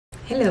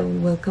Hello,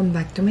 welcome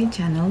back to my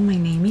channel. My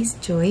name is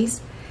Joyce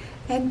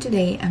and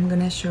today I'm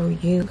gonna show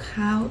you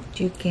how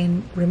you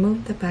can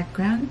remove the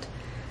background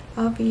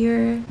of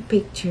your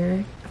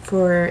picture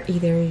for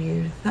either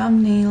your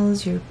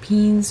thumbnails, your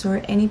pins,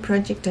 or any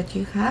project that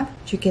you have.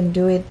 You can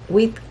do it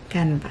with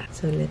Canva.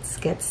 So let's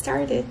get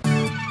started.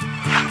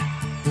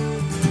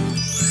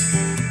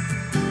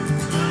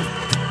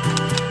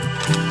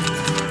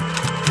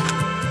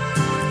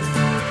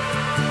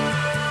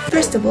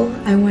 First of all,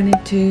 I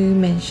wanted to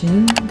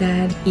mention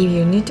that if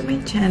you're new to my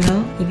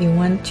channel, if you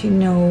want to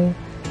know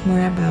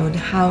more about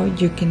how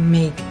you can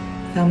make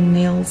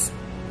thumbnails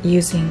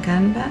using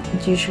Canva,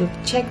 you should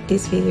check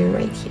this video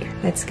right here.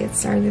 Let's get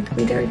started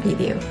with our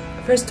video.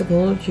 First of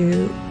all,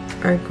 you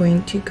are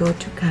going to go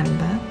to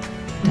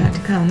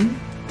canva.com,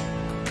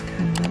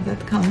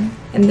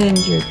 and then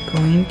you're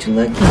going to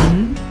log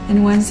in.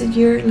 And once that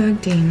you're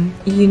logged in,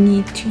 you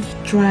need to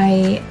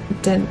try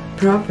the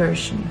Pro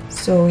version.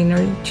 So in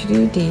order to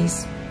do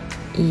this,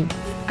 if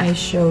I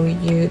show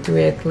you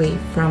directly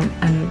from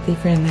a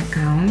different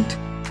account,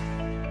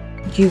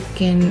 you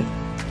can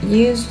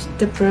use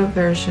the Pro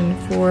version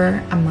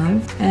for a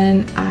month,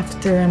 and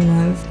after a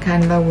month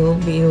Canva will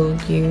bill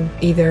you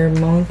either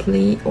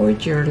monthly or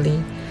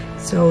yearly.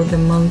 So the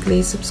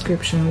monthly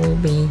subscription will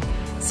be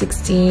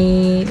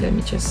let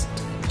me just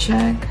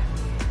check,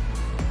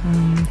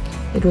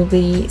 it will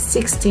be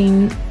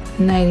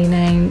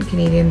 $16.99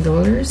 Canadian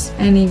dollars,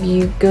 and if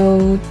you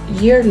go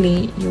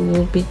yearly you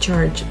will be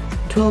charged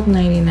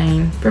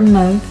 $12.99 per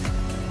month,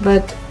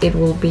 but it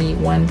will be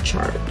one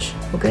charge.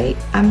 Okay,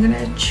 I'm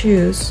gonna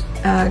choose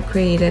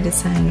create a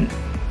design,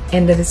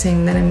 and the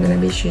design that I'm gonna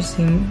be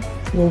choosing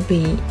will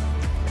be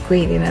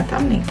creating a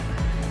thumbnail.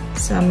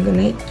 So I'm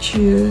gonna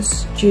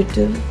choose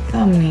YouTube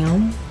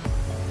thumbnail,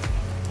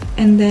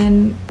 and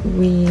then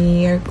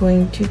we are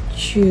going to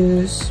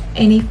choose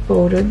any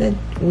photo that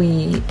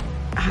we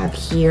have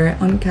here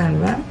on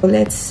Canva.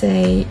 Let's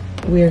say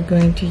we're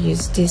going to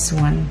use this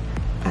one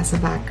as a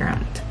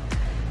background.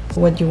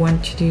 What you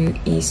want to do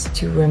is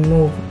to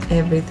remove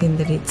everything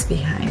that it's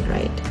behind,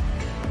 right?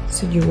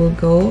 So you will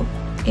go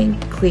and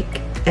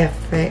click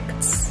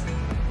Effects,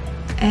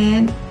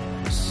 and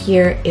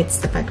here it's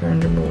the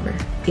background remover.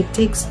 It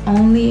takes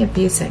only a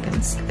few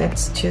seconds.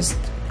 Let's just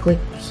click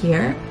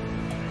here.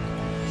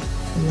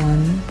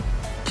 1,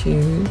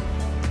 2,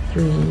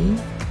 3,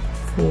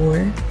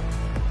 4,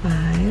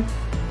 5,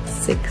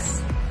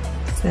 6,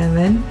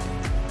 7,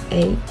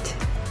 8,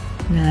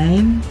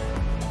 9,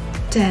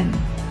 10.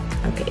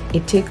 Okay,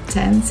 it took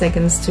 10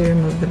 seconds to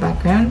remove the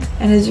background,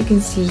 and as you can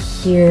see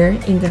here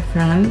in the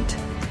front,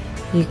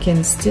 you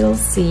can still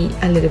see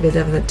a little bit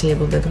of the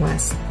table that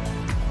was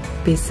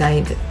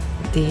beside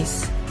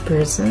this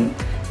person.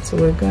 So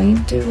we're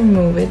going to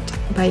remove it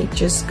by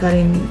just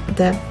cutting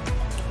the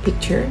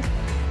picture,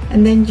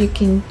 and then you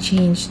can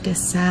change the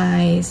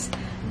size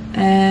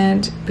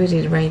and put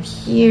it right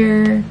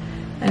here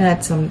and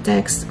add some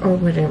text or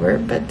whatever,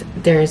 but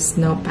there is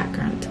no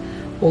background.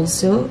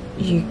 Also,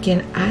 you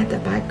can add a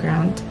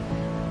background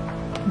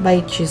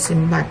by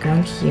choosing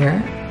background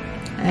here,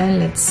 and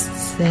let's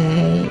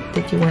say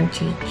that you want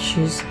to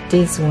choose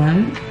this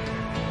one,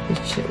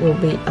 which will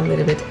be a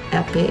little bit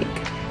epic,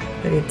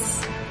 but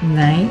it's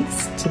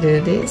nice to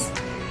do this.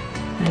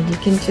 And you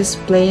can just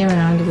play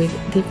around with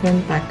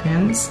different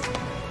backgrounds.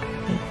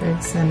 Like for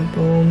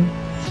example,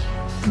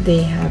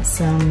 they have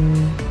some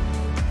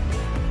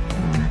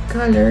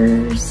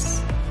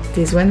colors.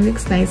 This one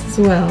looks nice as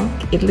well.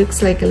 It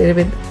looks like a little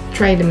bit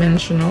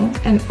tri-dimensional,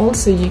 and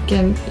also you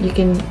can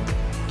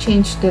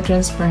change the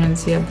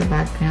transparency of the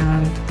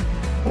background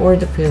or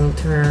the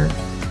filter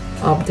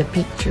of the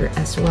picture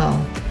as well.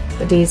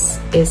 But this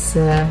is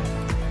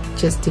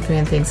just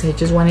different things. I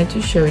just wanted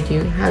to show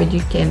you how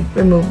you can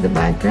remove the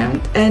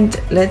background, and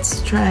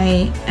let's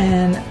try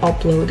and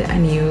upload a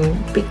new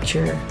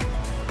picture.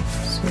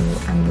 So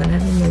I'm gonna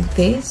remove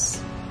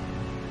this,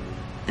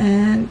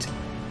 and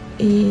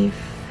if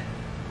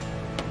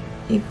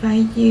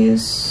I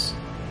use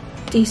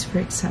this for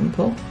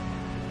example,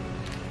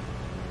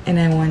 and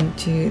I want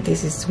to,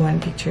 this is one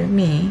picture of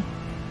me,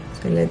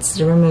 so let's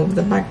remove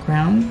the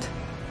background.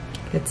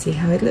 Let's see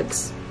how it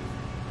looks.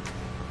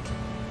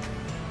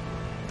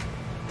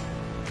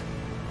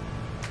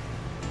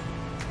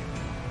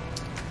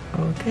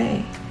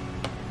 Okay,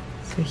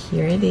 so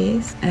here it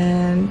is,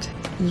 and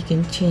you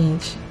can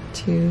change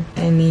to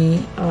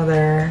any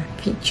other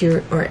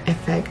feature or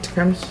effect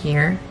from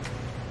here.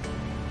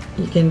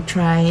 You can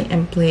try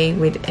and play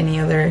with any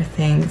other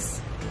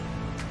things,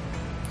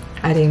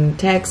 adding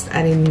text,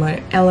 adding more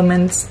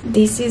elements.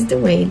 This is the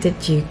way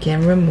that you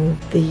can remove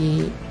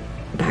the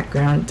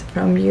background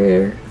from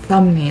your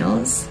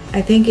thumbnails.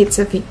 I think it's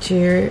a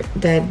feature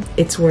that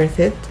it's worth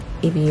it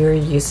if you're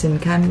using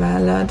Canva a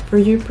lot for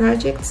your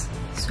projects.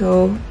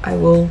 So I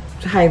will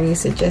highly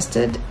suggest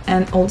it.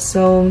 And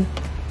also,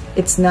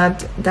 it's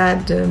not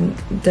that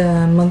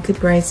the monthly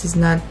price is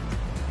not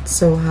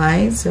so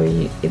high, so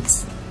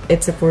it's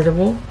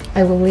affordable.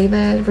 I will leave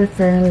a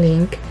referral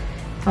link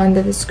on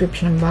the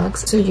description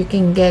box so you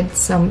can get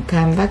some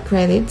Canva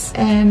credits.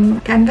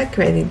 And Canva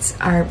credits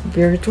are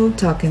virtual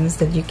tokens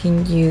that you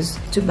can use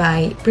to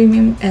buy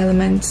premium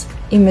elements,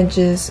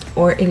 images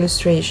or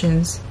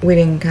illustrations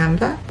within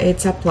Canva.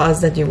 It's a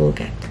plus that you will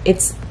get.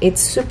 It's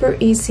super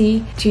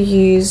easy to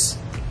use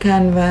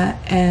Canva,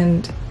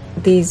 and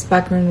this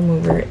background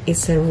remover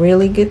is a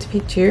really good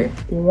feature.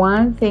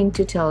 One thing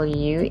to tell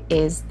you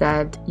is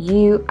that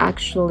you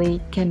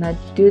actually cannot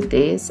do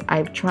this.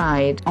 I've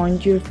tried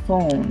on your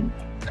phone.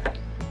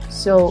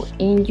 So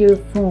in your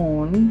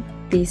phone,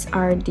 these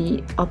are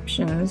the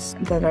options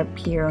that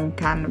appear on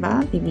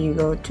Canva. If you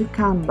go to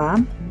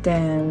Canva,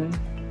 then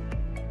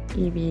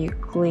if you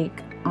click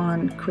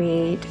on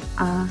create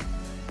a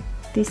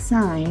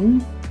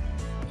design,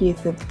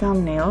 YouTube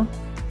thumbnail,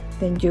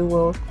 then you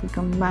will click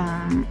on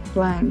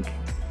blank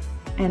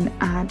and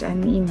add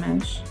an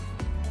image.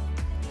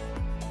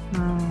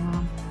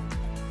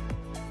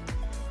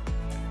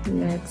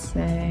 Let's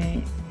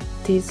say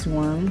this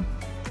one,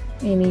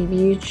 and if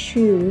you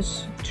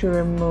choose to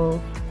remove,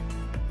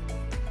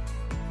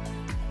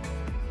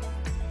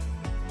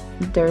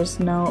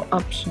 there's no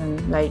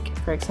option. Like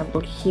for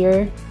example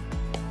here,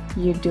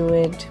 you do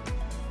it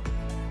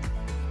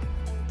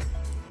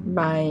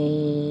by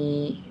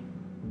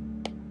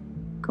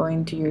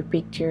going to your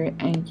picture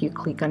and you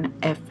click on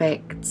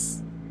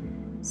effects.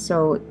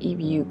 So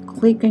if you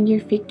click on your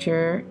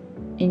picture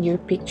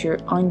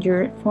on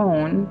your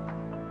phone,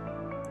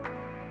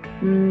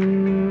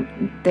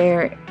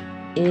 there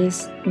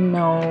is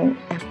no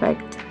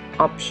effect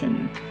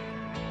option.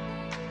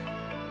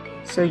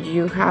 So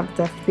you have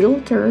the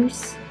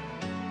filters,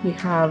 you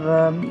have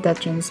the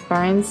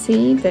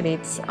transparency that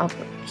it's up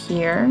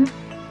here,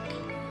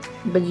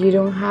 but you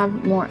don't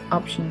have more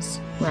options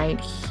right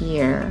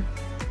here.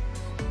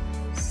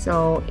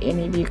 So, and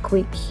if you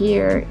click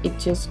here, it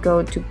just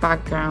go to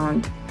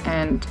background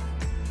and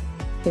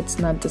it's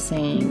not the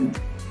same.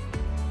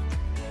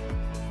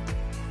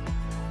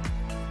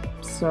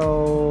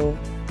 So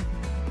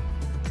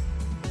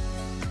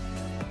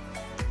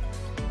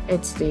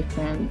it's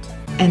different.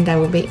 And that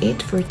will be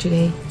it for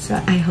today. So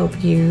I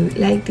hope you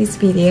like this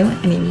video,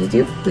 and if you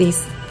do,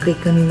 please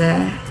click on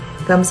the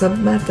thumbs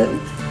up button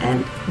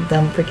and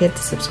don't forget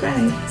to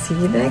subscribe. See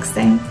you next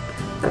time.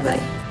 Bye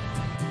bye.